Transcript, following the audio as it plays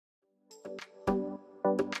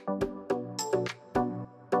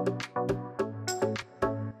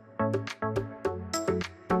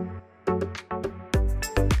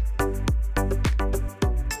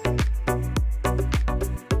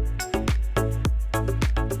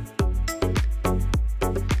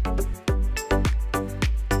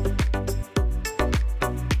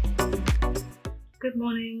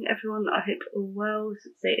everyone. I hope you're all well.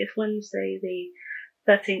 Today is Wednesday, the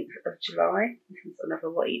 13th of July. This is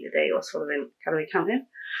another What I Eat Today or following calorie counting.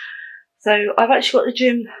 So I've actually got the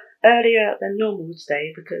gym earlier than normal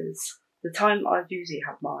today because the time I usually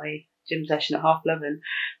have my gym session at 11:30,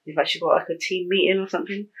 we've actually got like a team meeting or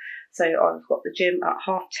something. So I've got the gym at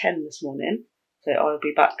 10:30 this morning. So I'll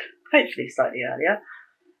be back hopefully slightly earlier.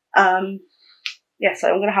 Yeah, so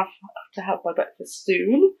I'm going to have to have my breakfast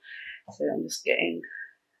soon. So I'm just going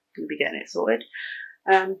to be getting it sorted.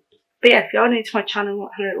 But yeah, if you are new to my channel,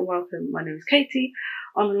 hello and welcome. My name is Katie.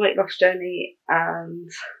 I'm on a weight loss journey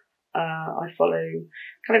and I follow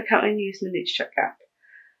calorie counting using the NutriCheck app.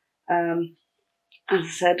 As I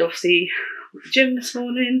said, obviously, at the gym this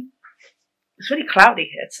morning. It's really cloudy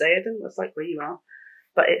here today. I don't know what it's like where you are,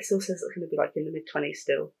 but it still says it's going to be like in the mid-20s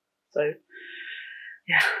still. So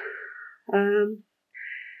yeah.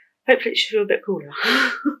 Hopefully it should feel a bit cooler.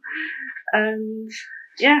 And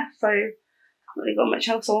yeah, so not really got much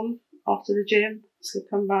else on after the gym. Just gonna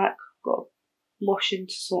come back, got washing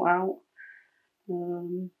to sort out.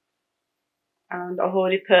 And I've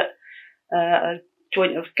already put a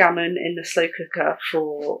joint of gammon in the slow cooker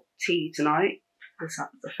for tea tonight, because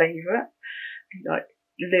that's a favourite. Like,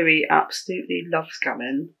 Louis absolutely loves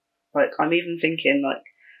gammon. Like, I'm even thinking, like,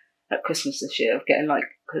 at Christmas this year of getting, like,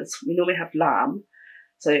 because we normally have lamb,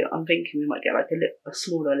 so I'm thinking we might get like a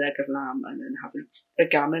smaller leg of lamb and then have a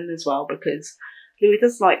gammon as well, because Louis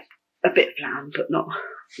does like a bit of lamb but not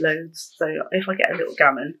loads. So if I get a little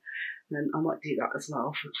gammon, then I might do that as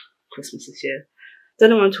well for Christmas this year.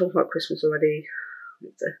 Don't know why I'm talking about Christmas already.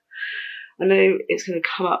 I know it's going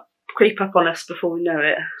to creep up on us before we know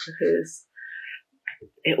it, because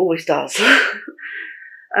it always does.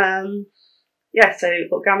 Yeah, so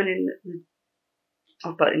we've got gammon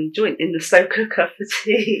I've got in joint in the slow cooker for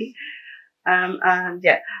tea. And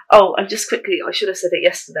yeah. Oh, and just quickly, I should have said it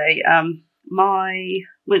yesterday. My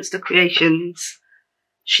Winster Creations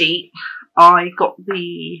sheet, I got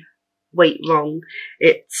the weight wrong.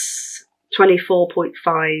 It's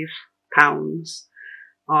 24.5 pounds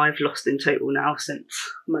I've lost in total now since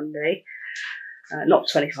Monday. Not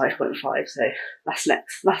 25.5, so that's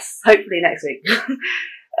hopefully next week.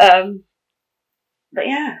 But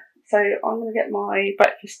yeah, so I'm going to get my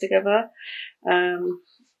breakfast together.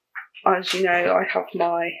 As you know, I have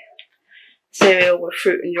my cereal with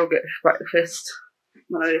fruit and yoghurt for breakfast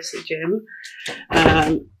when I go to the gym.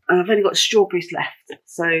 And I've only got strawberries left,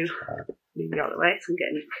 so move it out of the way so I can get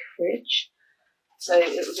in the fridge. So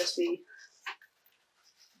it will just be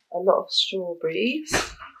a lot of strawberries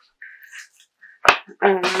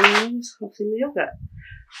and obviously the yoghurt.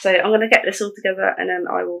 So I'm going to get this all together and then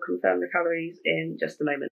I will confirm the calories in just a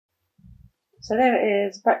moment. So there it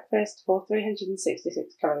is, breakfast for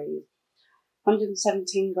 366 calories.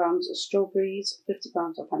 117 grams of strawberries, 50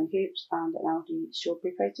 grams of honey hoops and an Aldi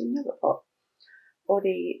strawberry protein yoghurt pot.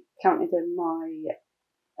 Already counted in my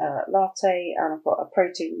latte, and I've got a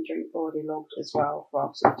protein drink already logged as well for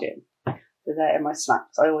after the gym. So they're in my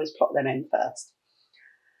snacks. I always plot them in first.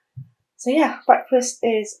 So yeah, breakfast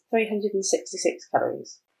is 366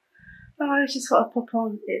 calories. I just thought I'd pop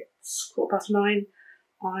on. It's 9:15.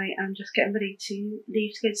 I am just getting ready to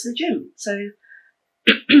leave to go to the gym. So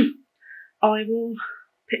I will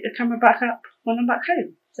pick the camera back up when I'm back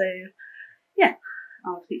home. So yeah,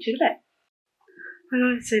 I'll speak to you in a bit.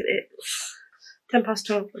 Alright, so it's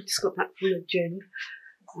 12:10. I just got back from the gym.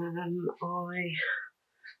 I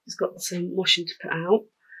just got some washing to put out.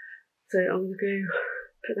 So I'm going to go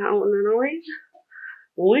put that out on the line.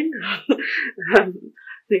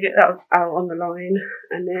 To get that out on the line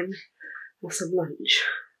and then have some lunch.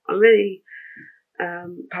 I'm really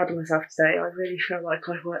proud of myself today. I really feel like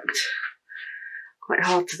I worked quite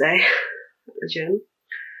hard today at the gym.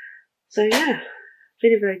 So yeah,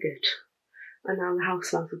 feeling very good. And now the house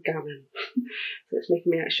smells of gammon, so it's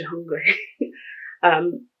making me extra hungry.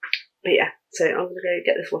 But yeah, so I'm going to go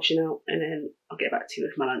get this washing out and then I'll get back to you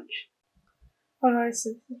with my lunch. Alright, so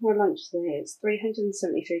this is my lunch today. It's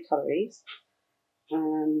 373 calories.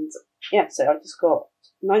 And yeah, so I just got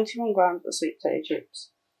 91 grams of sweet potato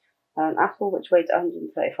chips, an apple which weighed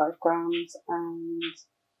 135 grams, and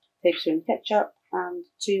tablespoon ketchup, and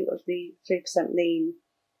 2 of the 3% lean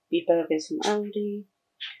beef burgers from Aldi.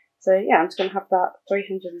 So yeah, I'm just going to have that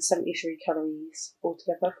 373 calories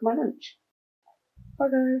altogether for my lunch. Hi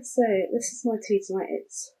guys, so this is my tea tonight.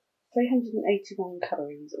 It's 381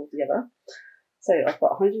 calories altogether. So I've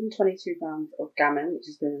got 122 grams of gammon, which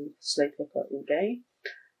has been in the slow cooker all day.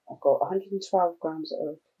 I've got 112 grams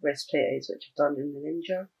of roast potatoes, which I've done in the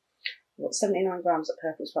Ninja. I've got 79 grams of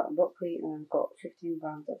purple sprout and broccoli, and I've got 15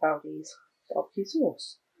 grams of Aldi's barbecue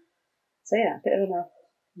sauce. So yeah, a bit of a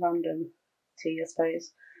random tea, I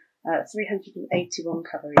suppose. 381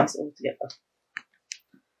 calories altogether.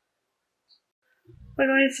 Well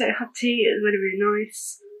guys, so I had tea. It was really, really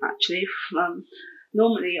nice actually.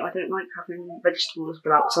 Normally I don't like having vegetables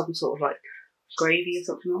without some sort of like gravy or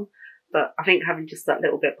something on, but I think having just that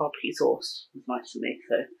little bit of barbecue sauce was nice for me.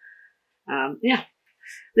 So yeah,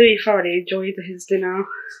 Louis thoroughly enjoyed his dinner.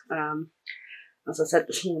 As I said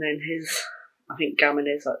this morning, I think gammon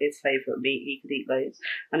is like his favourite meat. He could eat those,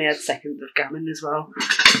 and he had seconds of gammon as well.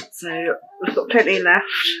 So we've got plenty left.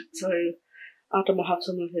 So Adam will have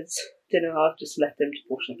some of his dinner. I've just left him to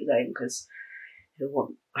portion up his own because he'll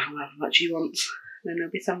want however much he wants. Then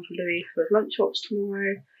there'll be some for Louis for his lunchbox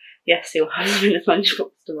tomorrow. Yes, he'll have them in his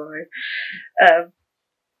lunchbox tomorrow.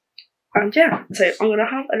 And yeah, so I'm going to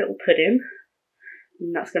have a little pudding,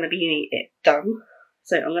 and that's going to be it done.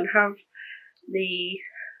 So I'm going to have the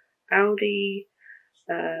Aldi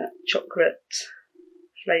chocolate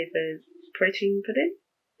flavoured protein pudding,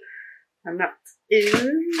 and that is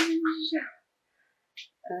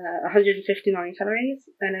 159 calories.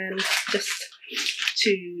 And then just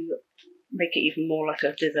to make it even more like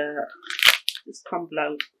a dessert, it's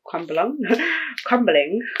crumbling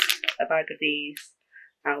a bag of these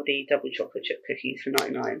Aldi double chocolate chip cookies for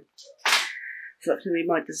 99. So that's going to be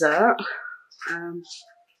my dessert.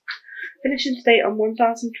 Finishing today on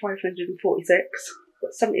 1,546.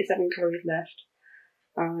 Got 77 calories left,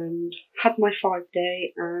 and had my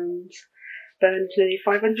 5-day and burned nearly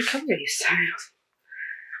 500 calories. So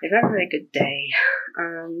a very, very good day.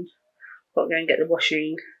 And got to go and get the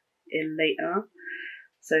washing in later.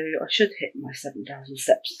 So I should hit my 7,000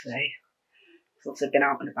 steps today. I've also been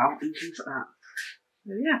out and about and things like that.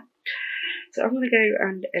 So yeah. So I'm going to go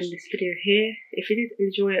and end this video here. If you did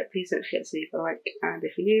enjoy it, please don't forget to leave a like. And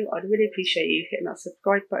if you're new, I'd really appreciate you hitting that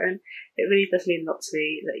subscribe button. It really does mean a lot to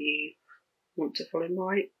me that you want to follow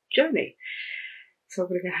my journey. So I'm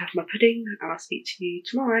going to go have my pudding, and I'll speak to you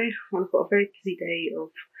tomorrow when I've got a very busy day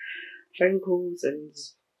of phone calls and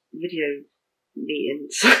video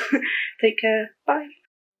meetings. Take care. Bye.